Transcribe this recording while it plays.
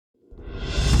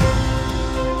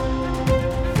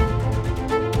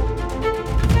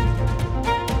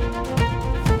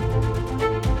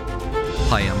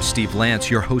Steve Lance,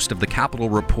 your host of the Capitol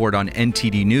Report on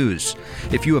NTD News.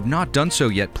 If you have not done so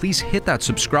yet, please hit that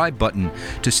subscribe button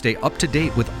to stay up to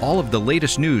date with all of the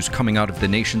latest news coming out of the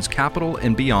nation's capital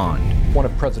and beyond. One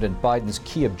of President Biden's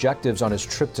key objectives on his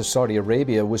trip to Saudi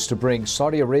Arabia was to bring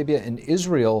Saudi Arabia and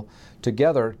Israel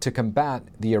together to combat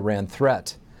the Iran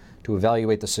threat. To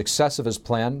evaluate the success of his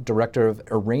plan, Director of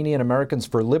Iranian Americans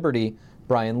for Liberty,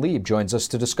 Bryan Leib, joins us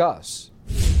to discuss.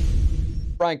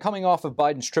 Bryan, coming off of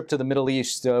Biden's trip to the Middle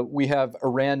East, we have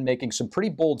Iran making some pretty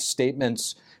bold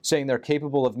statements saying they're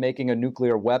capable of making a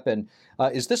nuclear weapon.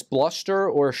 Is this bluster,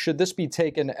 or should this be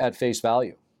taken at face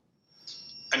value?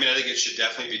 I mean, I think it should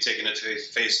definitely be taken at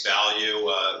face value.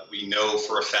 We know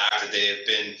for a fact that they have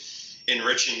been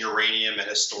enriching uranium at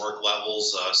historic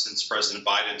levels since President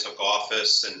Biden took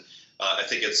office, and I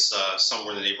think it's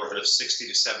somewhere in the neighborhood of 60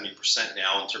 to 70%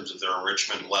 now in terms of their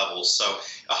enrichment levels. So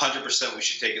 100% we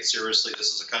should take it seriously. This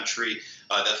is a country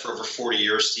that for over 40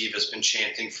 years, Steve, has been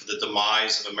chanting for the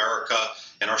demise of America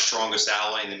and our strongest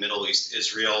ally in the Middle East,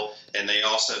 Israel. And they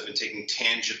also have been taking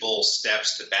tangible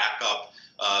steps to back up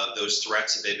those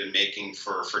threats that they've been making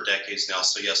for decades now.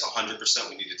 So yes, 100%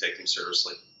 we need to take them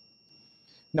seriously.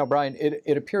 Now, Bryan,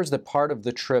 it appears that part of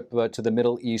the trip to the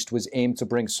Middle East was aimed to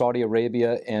bring Saudi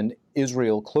Arabia and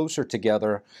Israel closer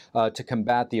together to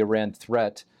combat the Iran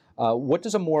threat. What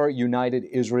does a more united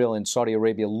Israel and Saudi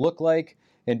Arabia look like?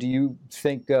 And do you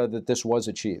think that this was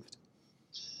achieved?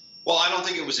 Well, I don't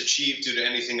think it was achieved due to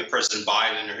anything that President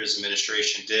Biden or his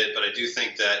administration did, but I do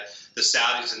think that the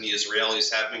Saudis and the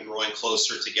Israelis have been growing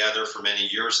closer together for many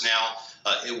years now.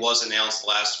 It was announced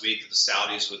last week that the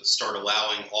Saudis would start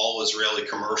allowing all Israeli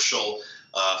commercial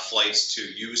flights to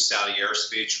use Saudi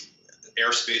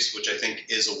airspace, which I think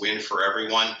is a win for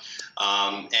everyone.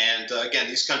 Again,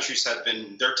 these countries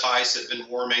their ties have been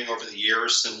warming over the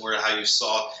years, similar to how you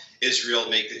saw Israel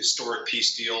make the historic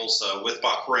peace deals with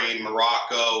Bahrain,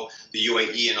 Morocco, the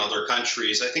UAE, and other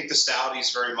countries. I think the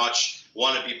Saudis very much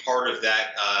want to be part of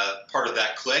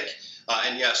that clique.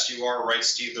 And yes, you are right,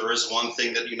 Steve. There is one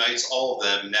thing that unites all of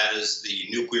them, and that is the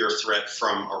nuclear threat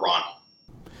from Iran.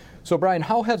 So, Bryan,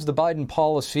 how has the Biden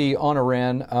policy on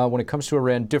Iran, when it comes to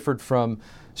Iran, differed from,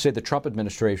 say, the Trump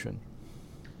administration?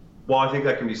 Well, I think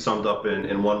that can be summed up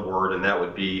in one word, and that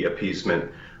would be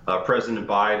appeasement. President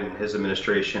Biden and his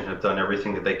administration have done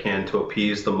everything that they can to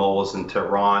appease the mullahs in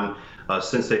Tehran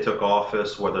since they took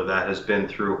office, whether that has been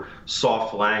through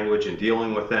soft language and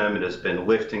dealing with them. It has been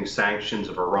lifting sanctions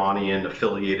of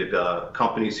Iranian-affiliated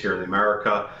companies here in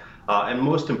America. And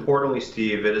most importantly,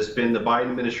 Steve, it has been the Biden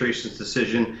administration's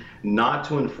decision not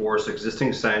to enforce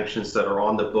existing sanctions that are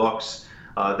on the books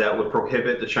that would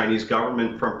prohibit the Chinese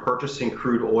government from purchasing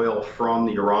crude oil from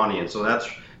the Iranians. So that's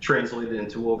translated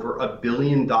into over $1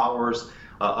 billion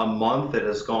a month that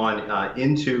has gone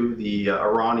into the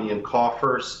Iranian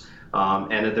coffers.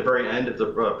 And at the very end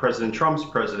of President Trump's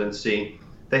presidency,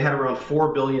 they had around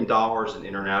 $4 billion in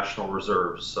international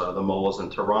reserves, the mullahs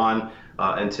in Tehran.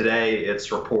 And today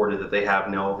it's reported that they have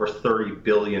now over $30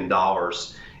 billion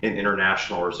in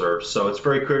international reserves. So it's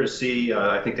very clear to see,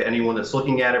 I think to anyone that's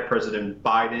looking at it, President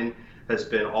Biden has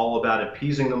been all about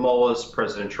appeasing the mullahs.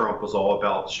 President Trump was all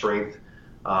about strength,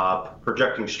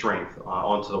 projecting strength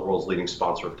onto the world's leading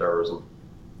sponsor of terrorism.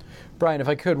 Bryan, if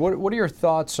I could, what are your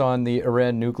thoughts on the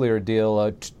Iran nuclear deal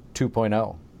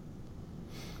 2.0?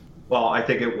 Well, I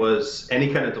think it was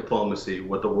any kind of diplomacy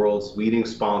with the world's leading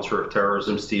sponsor of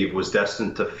terrorism, Steve, was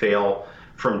destined to fail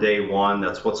from day one.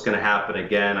 That's what's going to happen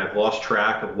again. I've lost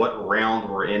track of what round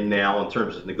we're in now in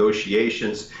terms of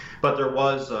negotiations, but there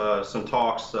was some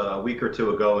talks a week or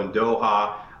two ago in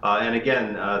Doha, and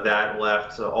again, that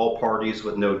left all parties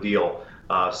with no deal.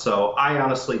 So I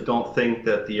honestly don't think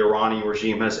that the Iranian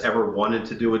regime has ever wanted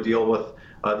to do a deal with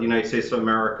the United States of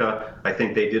America. I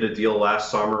think they did a deal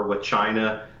last summer with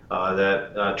China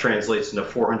that translates into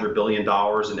 $400 billion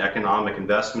in economic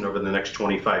investment over the next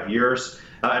 25 years.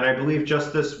 And I believe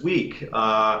just this week,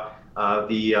 the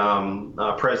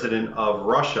president of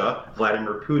Russia,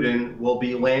 Vladimir Putin, will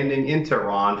be landing in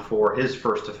Tehran for his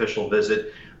first official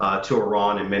visit to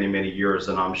Iran in many, many years,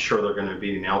 and I'm sure they're going to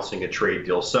be announcing a trade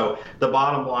deal. So the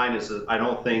bottom line is that I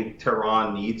don't think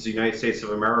Tehran needs the United States of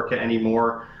America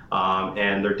anymore,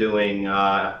 and they're doing,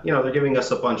 they're giving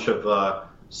us a bunch of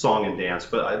song and dance,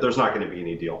 but there's not going to be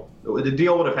any deal. The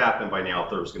deal would have happened by now if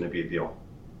there was going to be a deal.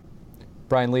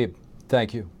 Bryan Leib,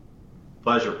 thank you.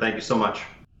 Pleasure. Thank you so much.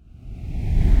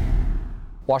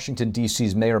 Washington,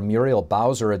 D.C.'s Mayor Muriel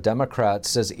Bowser, a Democrat,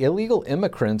 says illegal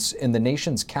immigrants in the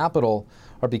nation's capital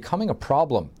are becoming a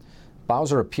problem.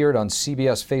 Bowser appeared on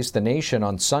CBS Face the Nation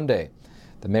on Sunday.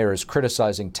 The mayor is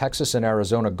criticizing Texas and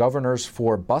Arizona governors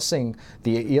for busing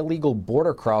the illegal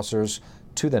border crossers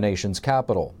to the nation's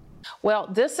capital. Well,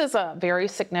 this is a very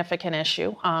significant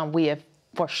issue. We have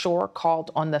for sure called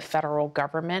on the federal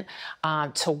government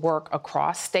to work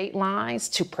across state lines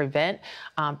to prevent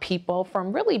people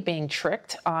from really being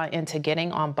tricked into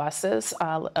getting on buses.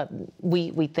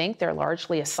 We think they're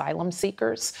largely asylum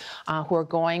seekers who are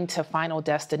going to final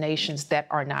destinations that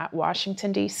are not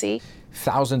Washington, D.C.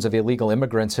 Thousands of illegal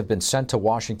immigrants have been sent to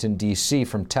Washington, D.C.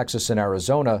 from Texas and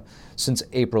Arizona since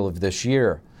April of this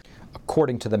year.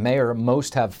 According to the mayor,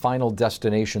 most have final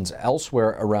destinations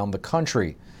elsewhere around the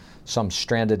country. Some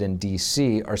stranded in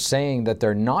D.C. are saying that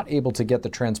they're not able to get the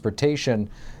transportation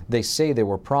they say they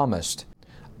were promised.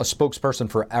 A spokesperson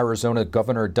for Arizona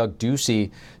Governor Doug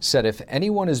Ducey said if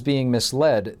anyone is being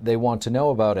misled, they want to know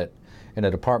about it. And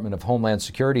a Department of Homeland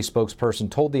Security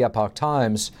spokesperson told the Epoch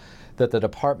Times that the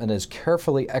department is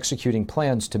carefully executing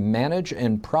plans to manage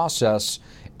and process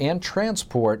and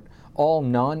transport all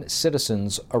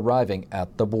non-citizens arriving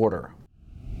at the border.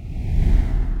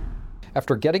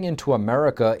 After getting into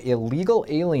America, illegal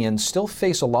aliens still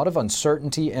face a lot of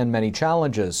uncertainty and many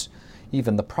challenges,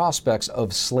 even the prospects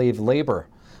of slave labor.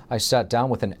 I sat down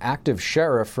with an active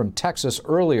sheriff from Texas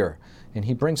earlier, and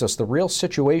he brings us the real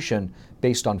situation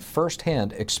based on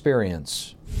firsthand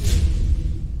experience.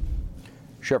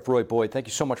 Sheriff Roy Boyd, thank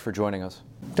you so much for joining us.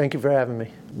 Thank you for having me.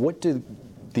 What do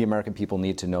the American people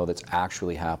need to know that's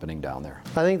actually happening down there?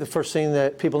 I think the first thing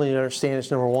that people need to understand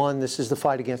is, number one, this is the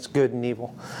fight against good and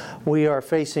evil. We are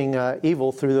facing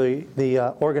evil through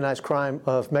the organized crime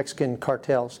of Mexican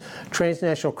cartels,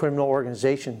 transnational criminal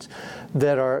organizations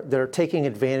that are taking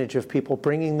advantage of people,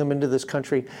 bringing them into this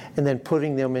country, and then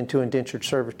putting them into indentured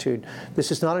servitude.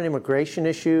 This is not an immigration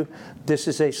issue. This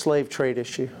is a slave trade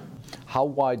issue. How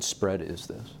widespread is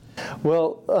this?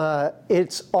 Well,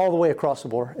 it's all the way across the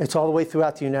border. It's all the way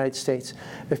throughout the United States.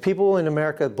 If people in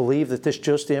America believe that this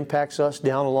just impacts us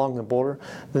down along the border,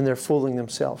 then they're fooling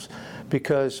themselves.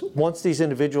 Because once these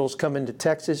individuals come into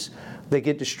Texas, they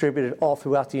get distributed all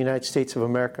throughout the United States of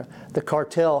America. The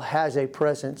cartel has a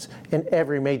presence in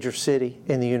every major city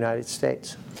in the United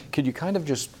States. Could you kind of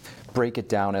just break it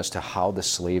down as to how the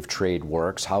slave trade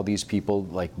works, how these people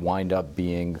wind up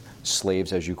being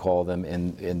slaves, as you call them,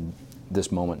 in this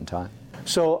moment in time?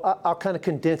 So I'll kind of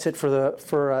condense it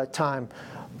for time.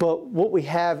 But what we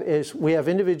have is we have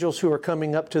individuals who are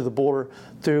coming up to the border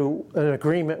through an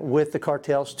agreement with the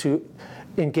cartels to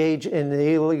engage in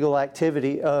the illegal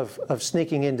activity of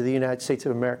sneaking into the United States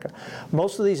of America.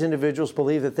 Most of these individuals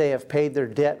believe that they have paid their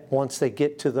debt once they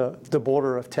get to the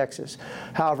border of Texas.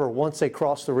 However, once they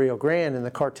cross the Rio Grande and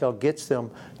the cartel gets them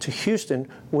to Houston,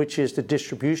 which is the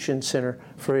distribution center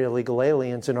for illegal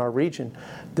aliens in our region,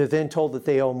 they're then told that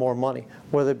they owe more money,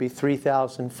 whether it be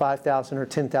 $3,000, $5,000, or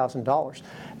 $10,000,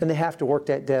 and they have to work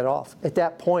that debt off. At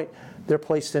that point, they're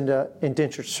placed into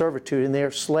indentured servitude, and they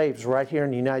are slaves right here in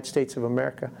the United States of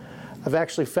America. I've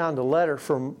actually found a letter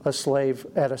from a slave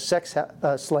at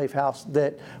a slave house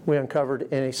that we uncovered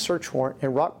in a search warrant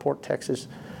in Rockport, Texas,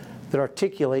 that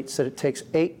articulates that it takes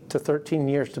 8 to 13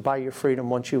 years to buy your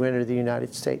freedom once you enter the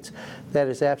United States. That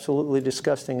is absolutely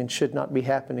disgusting and should not be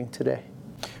happening today.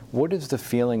 What is the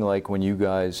feeling like when you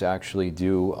guys actually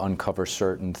do uncover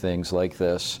certain things like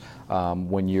this,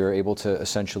 when you're able to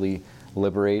essentially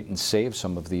liberate and save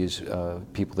some of these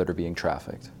people that are being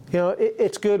trafficked? You know,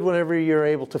 it's good whenever you're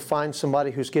able to find somebody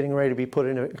who's getting ready to be put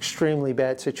in an extremely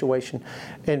bad situation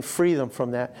and free them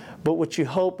from that. But what you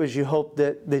hope is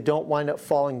that they don't wind up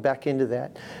falling back into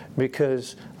that.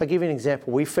 Because I'll give you an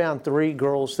example. We found 3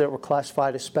 girls that were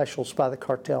classified as specials by the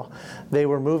cartel. They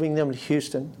were moving them to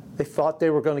Houston. They thought they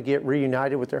were going to get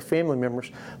reunited with their family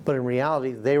members, but in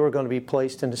reality, they were going to be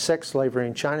placed into sex slavery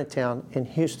in Chinatown in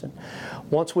Houston.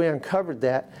 Once we uncovered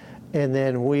that, and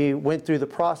then we went through the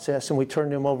process and we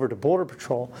turned them over to Border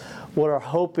Patrol, what our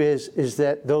hope is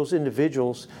that those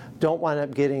individuals don't wind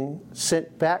up getting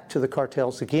sent back to the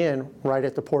cartels again right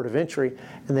at the port of entry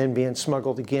and then being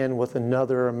smuggled again with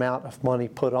another amount of money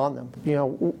put on them. You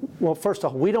know, well, first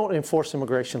off, we don't enforce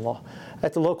immigration law.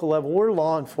 At the local level, we're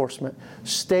law enforcement.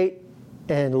 State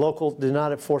and local do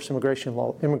not enforce immigration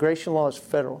law. Immigration law is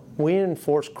federal. We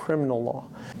enforce criminal law.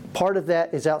 Part of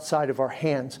that is outside of our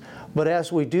hands. But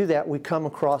as we do that, we come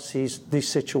across these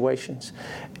situations.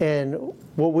 And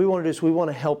what we want to do is we want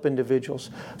to help individuals.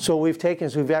 So what we've taken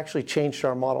is we've actually changed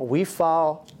our model. We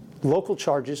file local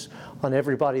charges on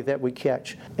everybody that we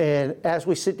catch. And as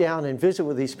we sit down and visit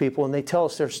with these people and they tell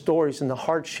us their stories and the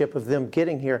hardship of them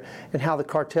getting here and how the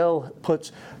cartel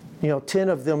puts 10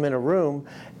 of them in a room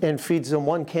and feeds them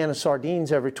 1 can of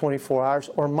sardines every 24 hours,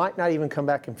 or might not even come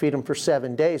back and feed them for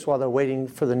 7 days while they're waiting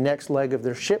for the next leg of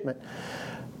their shipment.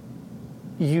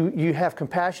 you have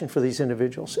compassion for these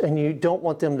individuals, and you don't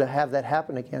want them to have that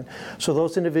happen again. So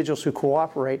those individuals who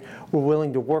cooperate, we're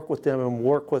willing to work with them and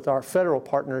work with our federal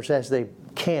partners as they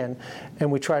can,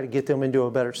 and we try to get them into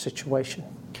a better situation.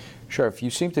 Sheriff, you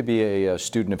seem to be a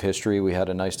student of history. We had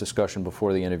a nice discussion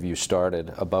before the interview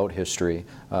started about history,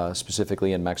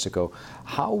 specifically in Mexico.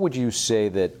 How would you say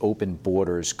that open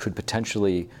borders could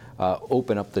potentially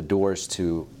open up the doors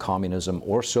to communism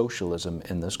or socialism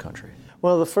in this country?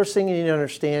 Well, the first thing you need to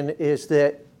understand is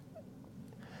that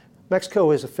Mexico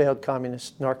is a failed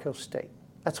communist narco state.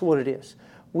 That's what it is.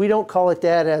 We don't call it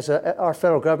that as our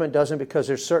federal government doesn't, because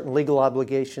there's certain legal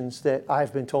obligations that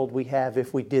I've been told we have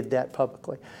if we did that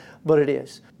publicly. But it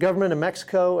is. Government of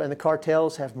Mexico and the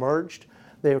cartels have merged.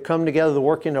 They have come together to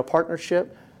work in a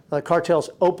partnership. The cartels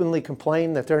openly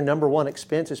complain that their number one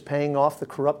expense is paying off the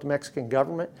corrupt Mexican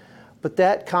government. But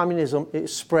that communism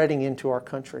is spreading into our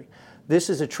country. This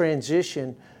is a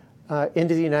transition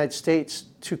into the United States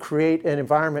to create an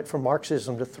environment for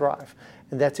Marxism to thrive.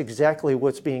 And that's exactly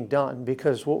what's being done,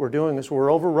 because what we're doing is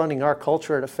we're overrunning our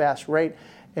culture at a fast rate,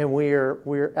 and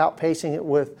we're outpacing it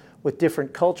with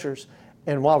different cultures.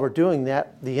 And while we're doing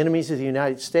that, the enemies of the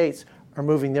United States are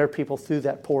moving their people through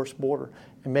that porous border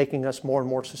and making us more and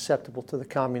more susceptible to the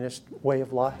communist way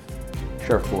of life.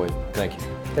 Sheriff Boyd, thank you.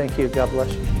 Thank you. God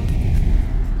bless you.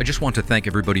 I just want to thank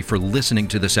everybody for listening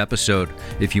to this episode.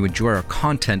 If you enjoy our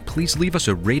content, please leave us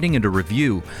a rating and a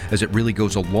review, as it really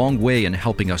goes a long way in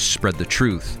helping us spread the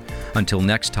truth. Until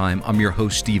next time, I'm your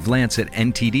host, Steve Lance at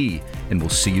NTD, and we'll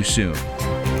see you soon.